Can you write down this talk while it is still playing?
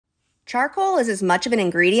Charcoal is as much of an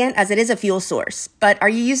ingredient as it is a fuel source, but are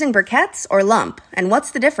you using briquettes or lump, and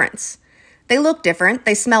what's the difference? They look different,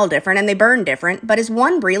 they smell different, and they burn different, but is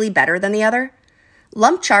one really better than the other?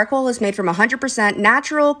 Lump charcoal is made from 100%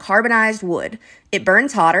 natural, carbonized wood. It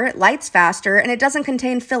burns hotter, it lights faster, and it doesn't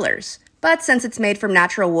contain fillers. But since it's made from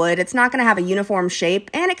natural wood, it's not going to have a uniform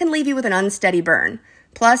shape, and it can leave you with an unsteady burn.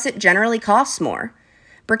 Plus, it generally costs more.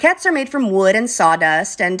 Briquettes are made from wood and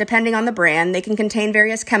sawdust, and depending on the brand, they can contain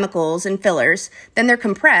various chemicals and fillers. Then they're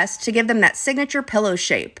compressed to give them that signature pillow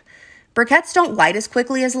shape. Briquettes don't light as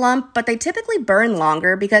quickly as lump, but they typically burn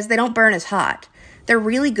longer because they don't burn as hot. They're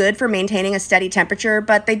really good for maintaining a steady temperature,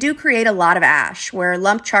 but they do create a lot of ash, where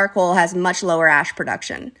lump charcoal has much lower ash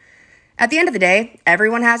production. At the end of the day,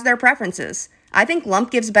 everyone has their preferences. I think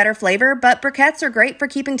lump gives better flavor, but briquettes are great for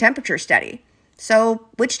keeping temperature steady. So,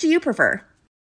 which do you prefer?